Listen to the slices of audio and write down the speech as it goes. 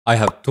I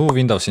have two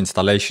Windows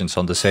installations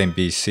on the same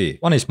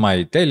PC. One is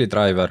my daily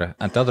driver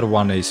and the other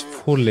one is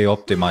fully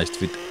optimized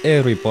with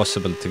every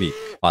possible tweak.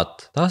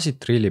 But does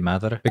it really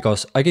matter?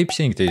 Because I keep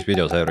seeing these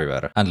videos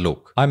everywhere. And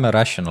look, I'm a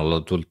rational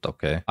adult,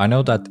 okay? I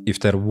know that if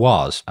there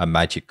was a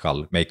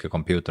magical make a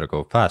computer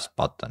go fast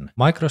button,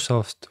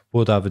 Microsoft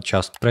would have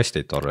just pressed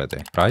it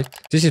already, right?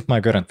 This is my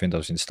current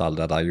Windows install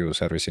that I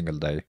use every single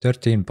day.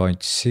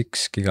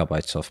 13.6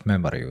 gigabytes of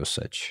memory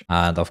usage.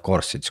 And of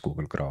course it's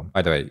Google Chrome.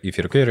 By the way, if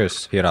you're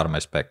curious, here are my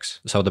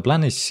specs. So the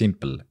plan is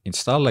simple.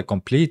 Install a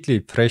completely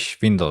fresh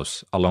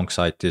Windows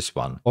alongside this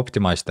one.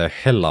 Optimize the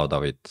hell out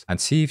of it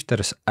and see if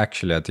there's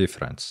actually a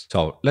difference.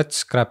 So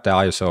let's grab the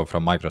ISO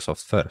from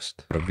Microsoft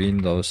first. For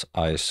Windows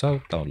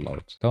ISO,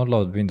 download.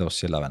 Download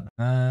Windows 11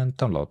 and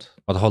download.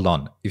 But hold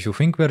on, if you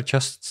think we're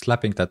just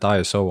slapping that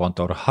ISO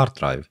onto our hard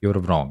drive, you're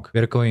wrong.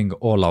 We're going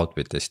all out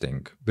with this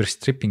thing. We're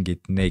stripping it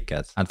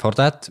naked. And for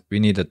that, we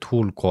need a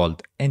tool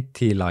called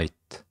NTLite.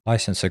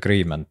 License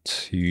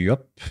agreement.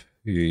 Yup.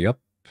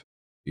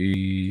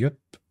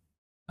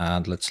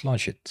 And let's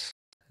launch it.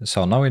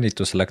 So now we need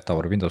to select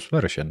our Windows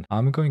version.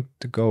 I'm going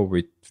to go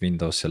with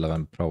Windows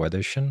 11 Pro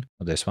Edition,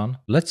 this one.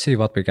 Let's see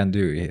what we can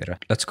do here.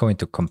 Let's go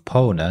into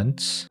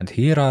components, and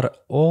here are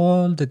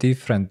all the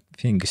different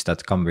things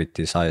that come with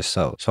this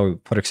ISO. So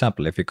for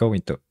example, if we go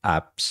into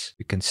apps,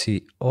 you can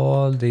see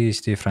all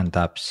these different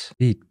apps.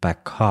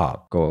 Feedback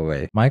Hub, go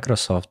away.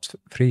 Microsoft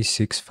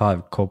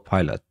 365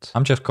 Copilot.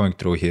 I'm just going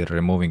through here,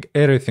 removing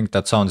everything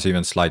that sounds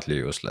even slightly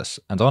useless.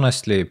 And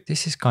honestly,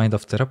 this is kind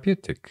of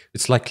therapeutic.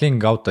 It's like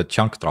cleaning out the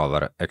junk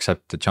drawer,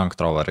 except the junk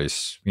drawer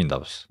is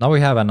Windows. Now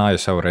we have an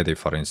ISO ready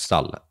for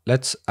install.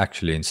 Let's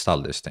actually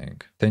install this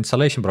thing. The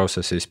installation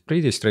process is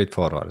pretty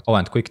straightforward. Oh,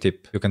 and quick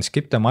tip, you can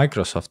skip the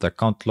Microsoft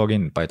account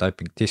login by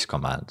typing this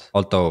command.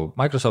 Although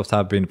Microsoft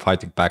have been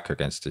fighting back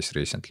against this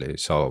recently,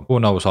 so who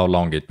knows how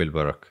long it will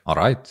work.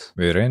 Alright,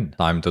 we're in.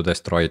 Time to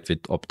destroy it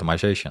with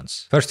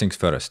optimizations. First things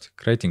first,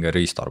 creating a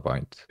restart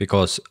point.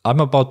 Because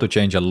I'm about to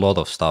change a lot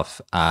of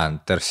stuff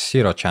and there's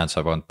zero chance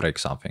I won't break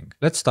something.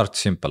 Let's start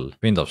simple.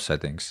 Windows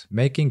settings.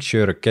 Making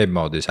sure game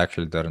mode is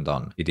actually turned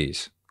on. It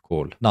is.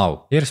 Cool.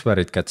 Now, here's where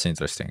it gets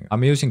interesting.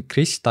 I'm using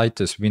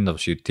Titus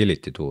Windows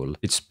utility tool.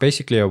 It's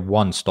basically a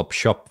one-stop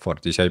shop for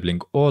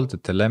disabling all the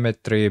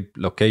telemetry,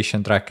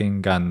 location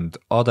tracking, and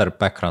other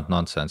background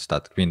nonsense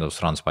that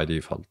Windows runs by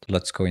default.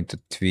 Let's go into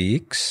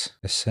tweaks,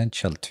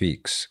 essential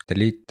tweaks.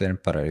 Delete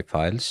temporary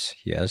files.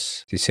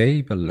 Yes.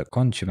 Disable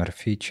consumer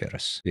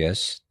features.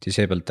 Yes.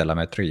 Disable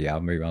telemetry. Yeah,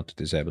 we want to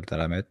disable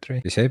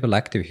telemetry. Disable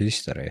active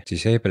history.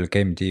 Disable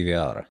game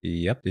DVR.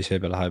 Yep.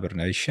 Disable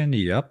hibernation.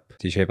 Yep.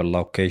 Disable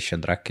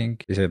location tracking.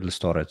 Disable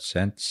storage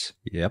sense.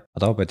 Yep.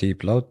 Adobe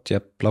deep load.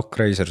 Yep. Block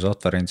Razer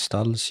software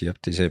installs. Yep.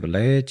 Disable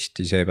Edge.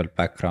 Disable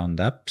background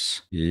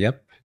apps.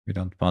 Yep. We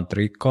don't want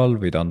recall.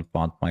 We don't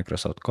want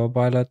Microsoft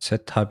Copilot.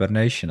 Set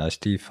hibernation as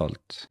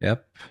default.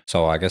 Yep.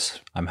 So I guess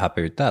I'm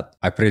happy with that.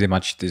 I pretty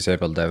much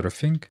disabled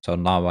everything. So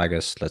now I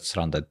guess let's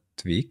run the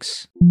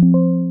tweaks.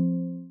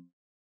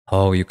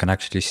 Oh, you can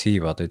actually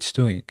see what it's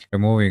doing.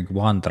 Removing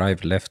one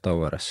drive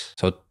leftovers.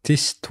 So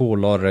this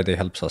tool already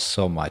helps us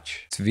so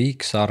much.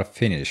 Tweaks are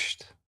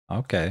finished.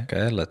 Okay,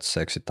 let's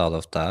exit out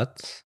of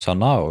that. So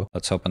now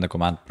let's open the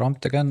command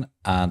prompt again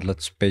and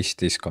let's paste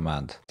this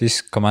command.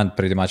 This command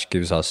pretty much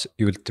gives us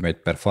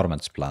ultimate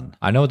performance plan.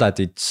 I know that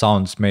it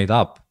sounds made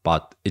up,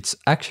 but it's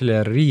actually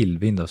a real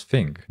Windows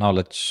thing. Now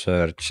let's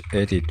search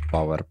edit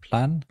power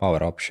plan,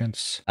 power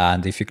options.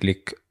 And if you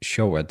click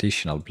show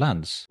additional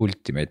plans,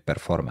 ultimate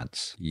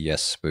performance.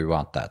 Yes, we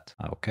want that.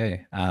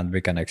 Okay, and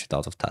we can exit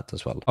out of that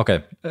as well.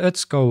 Okay,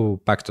 let's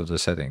go back to the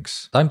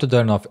settings. Time to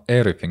turn off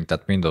everything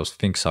that Windows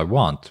thinks I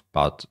want,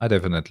 but I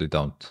definitely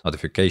don't.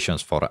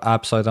 Notifications for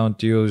apps I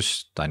don't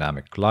use,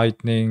 dynamic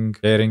lighting,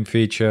 layering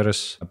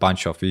features, a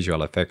bunch of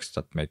visual effects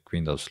that make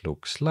Windows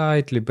look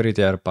slightly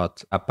prettier,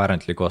 but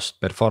apparently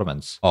cost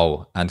performance.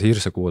 Oh, and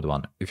here's a good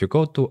one. If you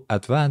go to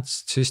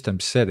advanced system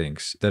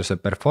settings, there's a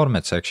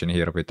performance section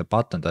here with a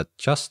button that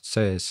just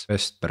says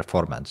best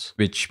performance,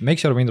 which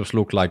makes your Windows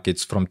look like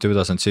it's from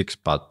 2006,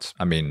 but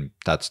I mean,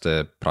 that's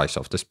the price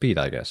of the speed,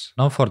 I guess.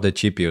 Now for the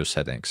GPU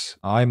settings.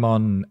 I'm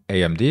on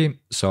AMD,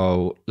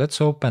 so let's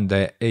open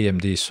the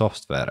AMD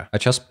software. I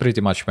just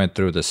pretty much went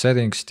through the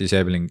settings,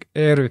 disabling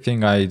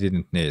everything I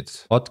didn't need.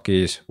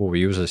 Hotkeys, who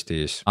uses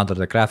these. Under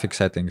the graphic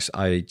settings,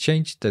 I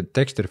changed the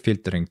texture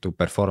filtering to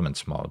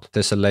performance mode.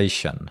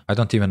 Tessellation. I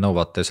don't even know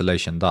what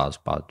tessellation does,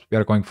 but we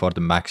are going for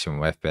the maximum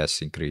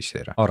FPS increase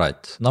here.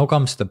 Alright, now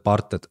comes the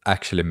part that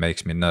actually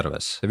makes me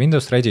nervous. The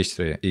Windows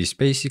registry is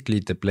basically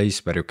the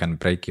place where you can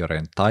break your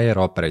entire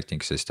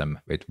operating system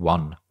with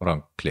one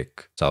wrong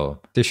click.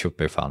 So this should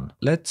be fun.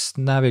 Let's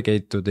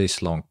navigate to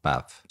this long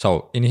path.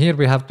 So in here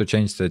we have to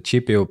change the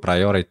GPU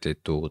priority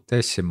to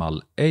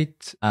decimal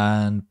 8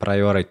 and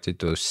priority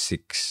to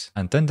 6.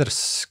 And then there's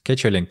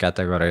scheduling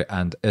category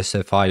and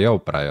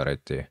SFIO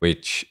priority,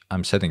 which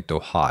I'm setting to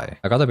high.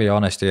 I gotta be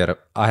honest here,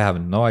 I have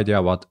no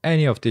idea what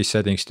any of these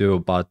settings do,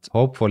 but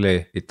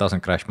hopefully it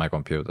doesn't crash my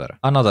computer.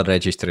 Another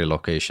registry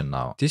location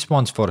now. This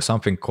one's for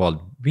something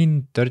called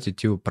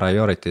Win32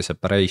 priority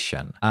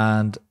separation,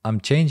 and I'm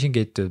changing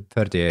it to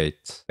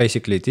 38.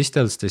 Basically, this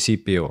tells the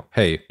CPU,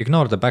 hey,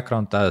 ignore the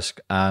background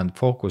task and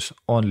focus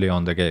only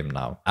on the game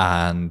now.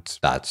 And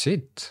that's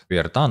it. We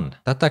are done.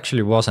 That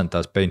actually wasn't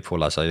as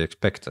painful as I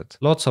expected.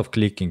 Lots of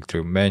clicking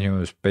through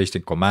menus,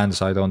 pasting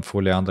commands I don't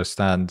fully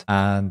understand,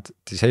 and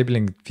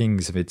disabling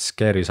things with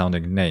scary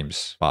sounding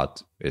names,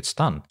 but it's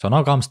done. So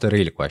now comes the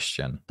real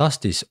question. Does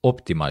this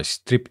optimized,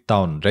 stripped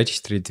down,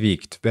 registry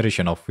tweaked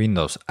version of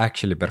Windows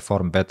actually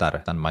perform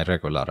better than my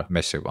regular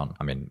messy one?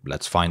 I mean,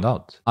 let's find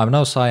out. I'm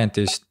no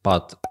scientist,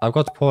 but I've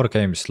got 4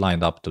 games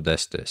lined up to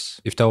test this.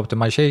 If the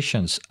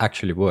optimizations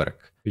actually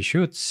work, we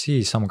should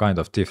see some kind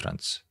of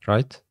difference,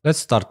 right? Let's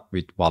start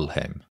with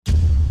Valheim.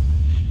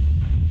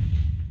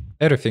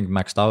 Everything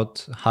maxed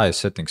out,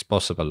 highest settings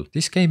possible.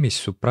 This game is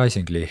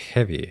surprisingly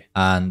heavy.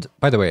 And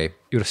by the way,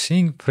 you're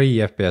seeing 3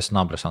 FPS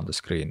numbers on the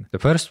screen. The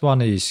first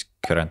one is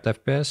current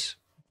FPS,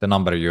 the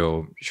number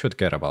you should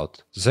care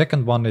about. The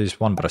second one is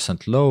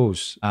 1%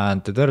 lows,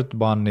 and the third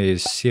one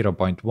is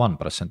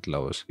 0.1%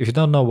 lows. If you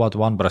don't know what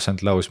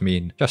 1% lows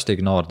mean, just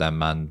ignore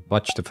them and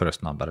watch the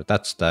first number.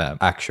 That's the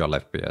actual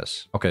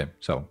FPS. Okay,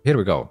 so here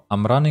we go.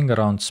 I'm running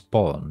around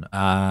spawn,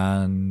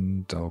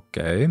 and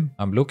okay,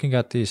 I'm looking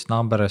at these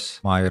numbers.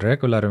 My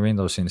regular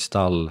Windows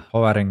install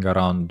hovering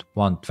around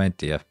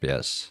 120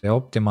 FPS. The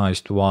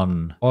optimized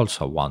one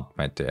also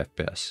 120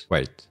 FPS.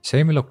 Wait,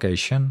 same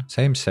location,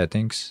 same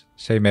settings,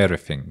 same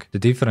everything. The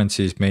difference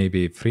is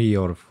maybe 3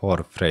 or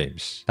 4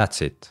 frames.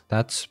 That's it.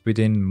 That's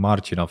within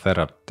margin of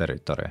error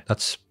territory.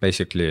 That's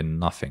basically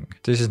nothing.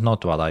 This is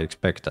not what I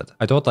expected.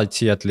 I thought I'd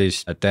see at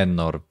least a 10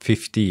 or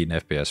 15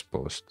 FPS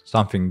boost.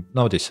 Something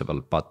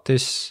noticeable, but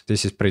this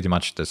is pretty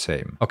much the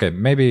same. Okay,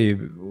 maybe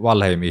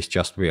Valheim is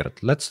just weird.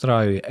 Let's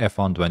try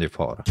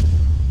F124.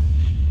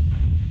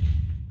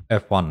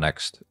 F1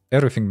 next.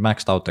 Everything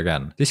maxed out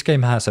again. This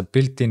game has a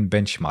built-in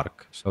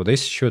benchmark, so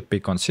this should be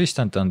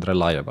consistent and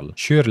reliable.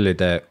 Surely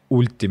the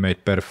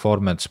ultimate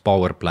performance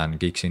power plan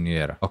kicks in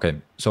here.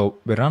 Okay, so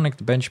we're running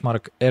the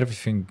benchmark,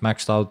 everything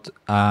maxed out,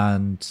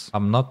 and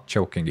I'm not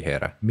joking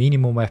here.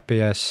 Minimum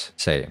FPS,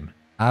 same.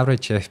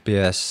 Average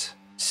FPS,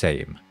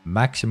 same.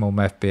 Maximum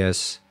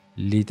FPS,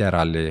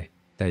 literally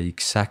the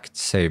exact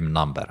same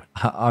number.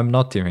 I'm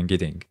not even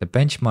kidding. The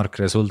benchmark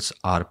results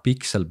are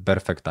pixel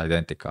perfect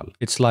identical.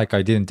 It's like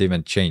I didn't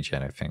even change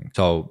anything.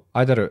 So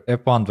either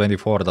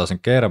F124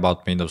 doesn't care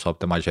about Windows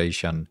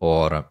optimization,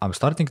 or I'm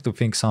starting to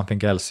think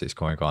something else is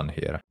going on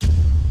here.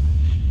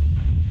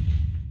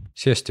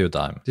 CS2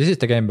 time. This is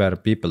the game where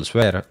people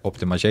swear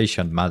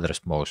optimization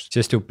matters most.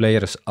 CS2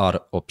 players are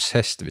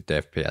obsessed with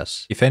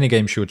FPS. If any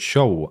game should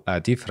show a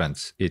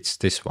difference, it's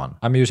this one.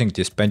 I'm using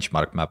this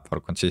benchmark map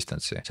for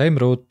consistency. Same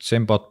route,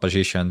 same bot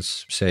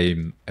positions,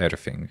 same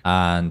everything.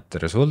 And the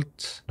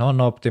result?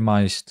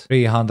 Non-optimized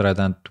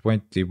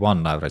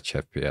 321 average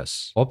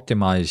FPS.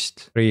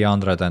 Optimized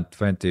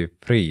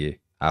 323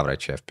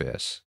 average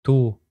FPS.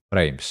 2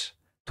 frames.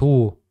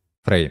 2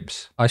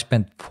 frames. I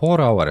spent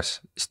 4 hours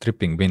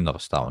stripping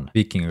Windows down,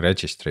 tweaking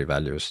registry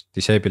values,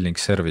 disabling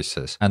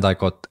services, and I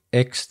got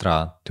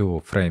extra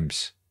 2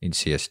 frames in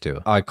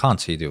CS2. I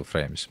can't see 2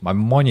 frames. My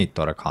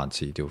monitor can't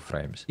see 2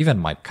 frames. Even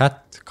my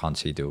cat can't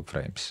see 2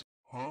 frames.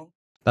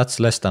 That's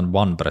less than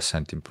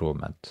 1%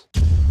 improvement.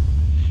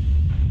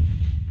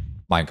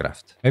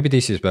 Minecraft. Maybe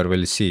this is where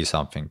we'll see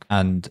something.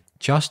 And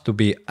just to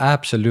be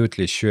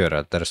absolutely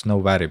sure there's no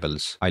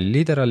variables, I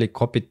literally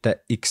copied the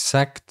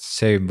exact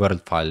same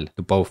world file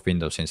to both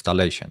Windows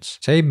installations.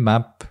 Same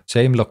map,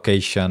 same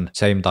location,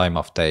 same time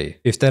of day.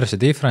 If there's a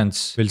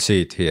difference, we'll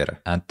see it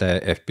here. And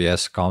the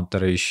FPS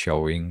counter is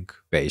showing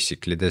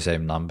basically the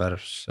same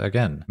numbers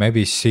again.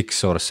 Maybe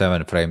 6 or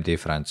 7 frame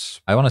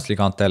difference. I honestly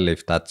can't tell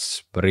if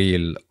that's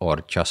real or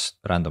just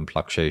random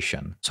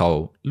fluctuation.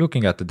 So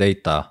looking at the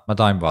data, my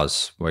time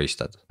was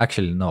wasted.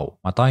 Actually no,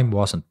 my time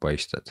wasn't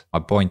wasted.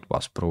 My point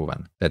was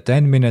proven. The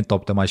 10-minute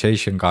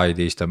optimization guide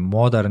is the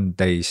modern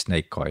day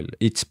snake oil.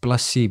 It's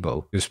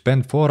placebo. You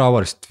spend 4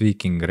 hours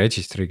tweaking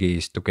registry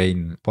keys to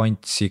gain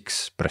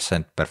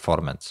 0.6%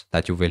 performance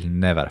that you will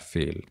never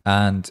feel.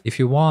 And if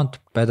you want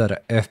better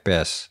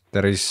FPS,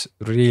 there is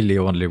really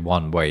only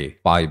one way: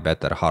 buy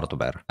better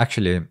hardware.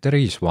 Actually, there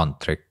is one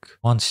trick.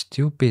 One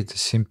stupid,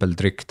 simple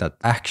trick that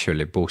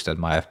actually boosted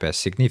my FPS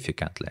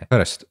significantly.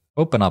 First,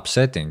 open up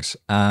settings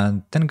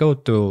and then go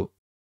to